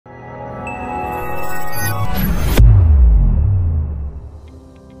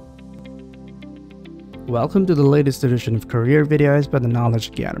Welcome to the latest edition of Career Videos by the Knowledge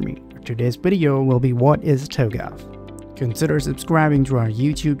Academy. Today's video will be what is TOGAF. Consider subscribing to our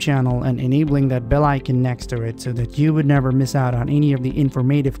YouTube channel and enabling that bell icon next to it so that you would never miss out on any of the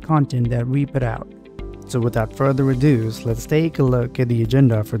informative content that we put out. So without further ado, let's take a look at the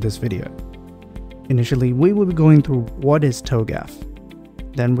agenda for this video. Initially, we will be going through what is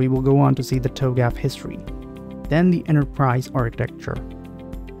TOGAF. Then we will go on to see the TOGAF history. Then the enterprise architecture.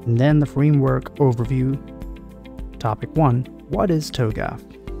 And then the framework overview. Topic 1. What is TOGAF?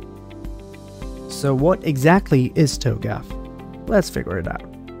 So what exactly is TOGAF? Let's figure it out.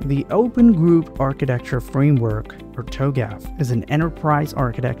 The Open Group Architecture Framework, or TOGAF, is an enterprise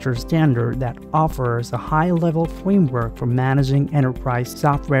architecture standard that offers a high-level framework for managing enterprise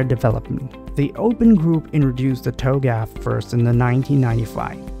software development. The Open Group introduced the TOGAF first in the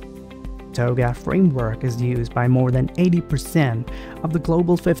 1995. TOGAF framework is used by more than 80% of the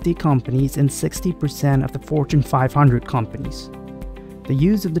Global 50 companies and 60% of the Fortune 500 companies. The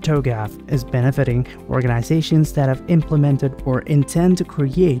use of the TOGAF is benefiting organizations that have implemented or intend to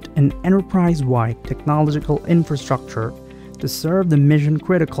create an enterprise-wide technological infrastructure to serve the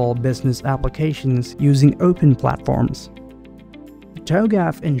mission-critical business applications using open platforms.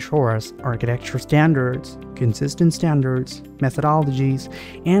 TOGAF ensures architecture standards, consistent standards, methodologies,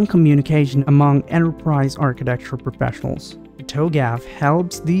 and communication among enterprise architecture professionals. TOGAF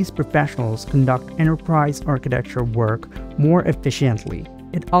helps these professionals conduct enterprise architecture work more efficiently.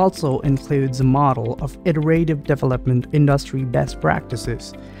 It also includes a model of iterative development industry best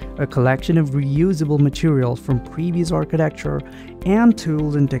practices, a collection of reusable materials from previous architecture, and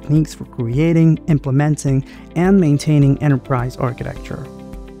tools and techniques for creating, implementing, and maintaining enterprise architecture.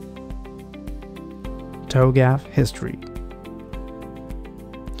 TOGAF history.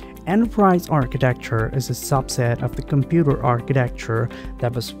 Enterprise architecture is a subset of the computer architecture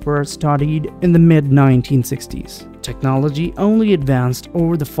that was first studied in the mid-1960s. Technology only advanced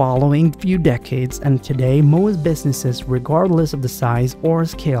over the following few decades, and today most businesses, regardless of the size or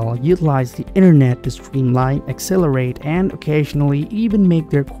scale, utilize the internet to streamline, accelerate, and occasionally even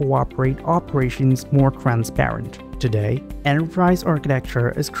make their corporate operations more transparent. Today, enterprise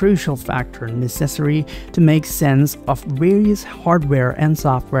architecture is a crucial factor necessary to make sense of various hardware and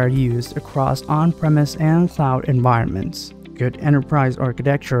software used across on-premise and cloud environments. Good enterprise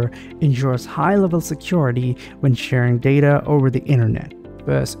architecture ensures high-level security when sharing data over the internet.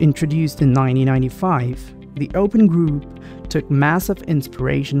 First introduced in 1995, the Open Group took massive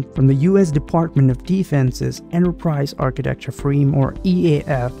inspiration from the US Department of Defense's Enterprise Architecture Frame, or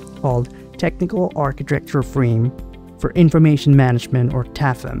EAF, called Technical Architecture Frame for Information Management, or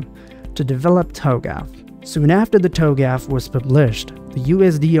TAFM, to develop TOGAF. Soon after the TOGAF was published, the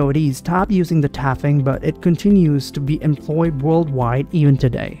US DoD stopped using the TAFing, but it continues to be employed worldwide even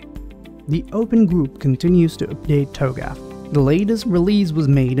today. The Open Group continues to update TOGAF. The latest release was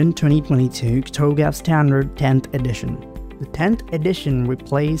made in 2022, TOGAF Standard 10th Edition. The 10th edition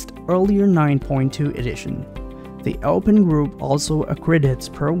replaced earlier 9.2 edition. The Open Group also accredits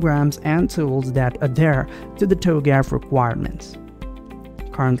programs and tools that adhere to the TOGAF requirements.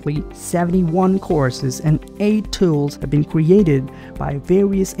 Currently, 71 courses and 8 tools have been created by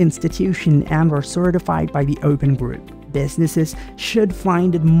various institutions and are certified by the Open Group. Businesses should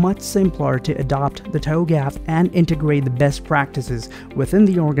find it much simpler to adopt the TOGAF and integrate the best practices within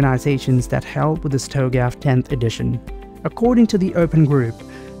the organizations that help with this TOGAF 10th edition. According to the Open Group,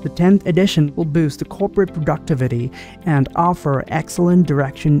 the 10th edition will boost the corporate productivity and offer excellent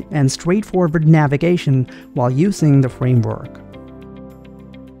direction and straightforward navigation while using the framework.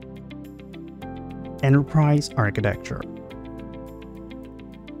 Enterprise architecture.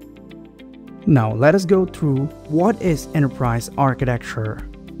 Now let us go through what is enterprise architecture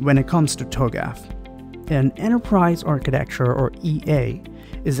when it comes to TOGAF. An enterprise architecture, or EA,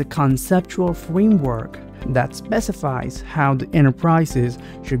 is a conceptual framework that specifies how the enterprises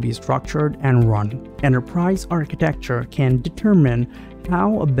should be structured and run. Enterprise architecture can determine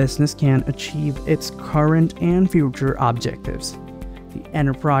how a business can achieve its current and future objectives. The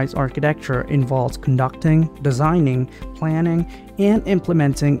enterprise architecture involves conducting, designing, planning, and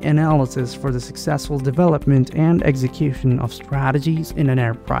implementing analysis for the successful development and execution of strategies in an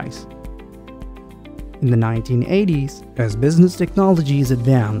enterprise. In the 1980s, as business technologies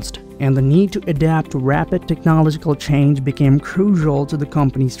advanced and the need to adapt to rapid technological change became crucial to the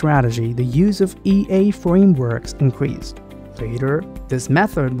company's strategy, the use of EA frameworks increased. Later, this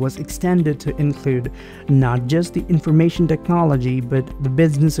method was extended to include not just the information technology but the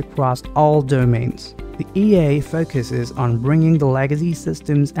business across all domains. The EA focuses on bringing the legacy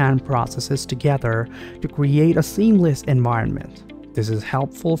systems and processes together to create a seamless environment. This is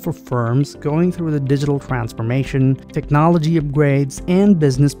helpful for firms going through the digital transformation, technology upgrades, and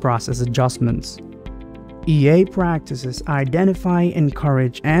business process adjustments. EA practices identify,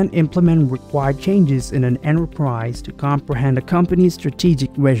 encourage, and implement required changes in an enterprise to comprehend a company's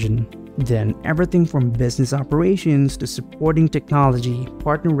strategic vision. Then, everything from business operations to supporting technology,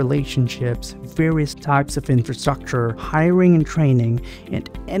 partner relationships, various types of infrastructure, hiring and training, and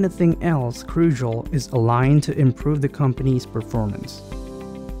anything else crucial is aligned to improve the company's performance.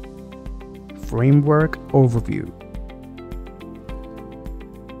 Framework Overview.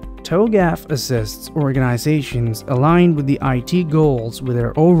 TOGAF assists organizations aligned with the IT goals with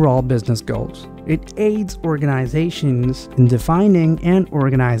their overall business goals. It aids organizations in defining and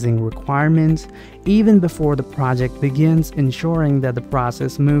organizing requirements even before the project begins, ensuring that the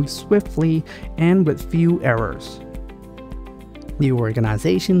process moves swiftly and with few errors. The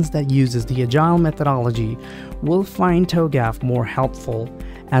organizations that uses the Agile methodology will find TOGAF more helpful,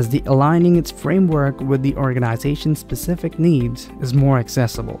 as the aligning its framework with the organization's specific needs is more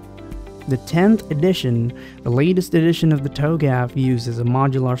accessible. The 10th edition, the latest edition of the TOGAF, uses a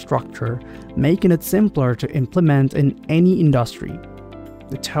modular structure, making it simpler to implement in any industry.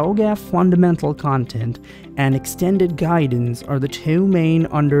 The TOGAF fundamental content and extended guidance are the two main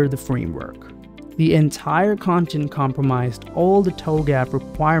under the framework. The entire content comprised all the TOGAF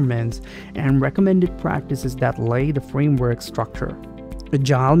requirements and recommended practices that lay the framework structure.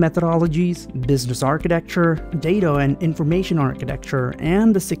 Agile methodologies, business architecture, data and information architecture,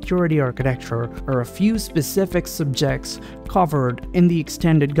 and the security architecture are a few specific subjects covered in the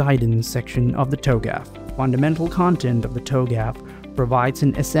extended guidance section of the TOGAF. Fundamental content of the TOGAF provides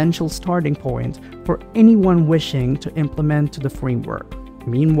an essential starting point for anyone wishing to implement the framework.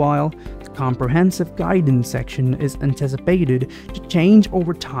 Meanwhile, the comprehensive guidance section is anticipated to change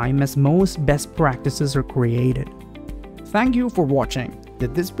over time as most best practices are created. Thank you for watching.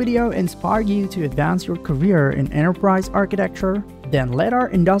 Did this video inspire you to advance your career in enterprise architecture? Then let our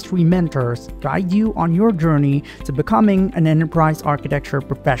industry mentors guide you on your journey to becoming an enterprise architecture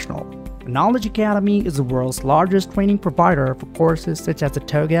professional. The Knowledge Academy is the world's largest training provider for courses such as the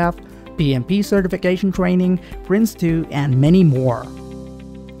TOGAF, PMP certification training, Prince2, and many more.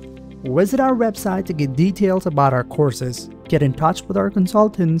 Visit our website to get details about our courses, get in touch with our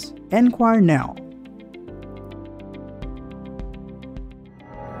consultants, and inquire now.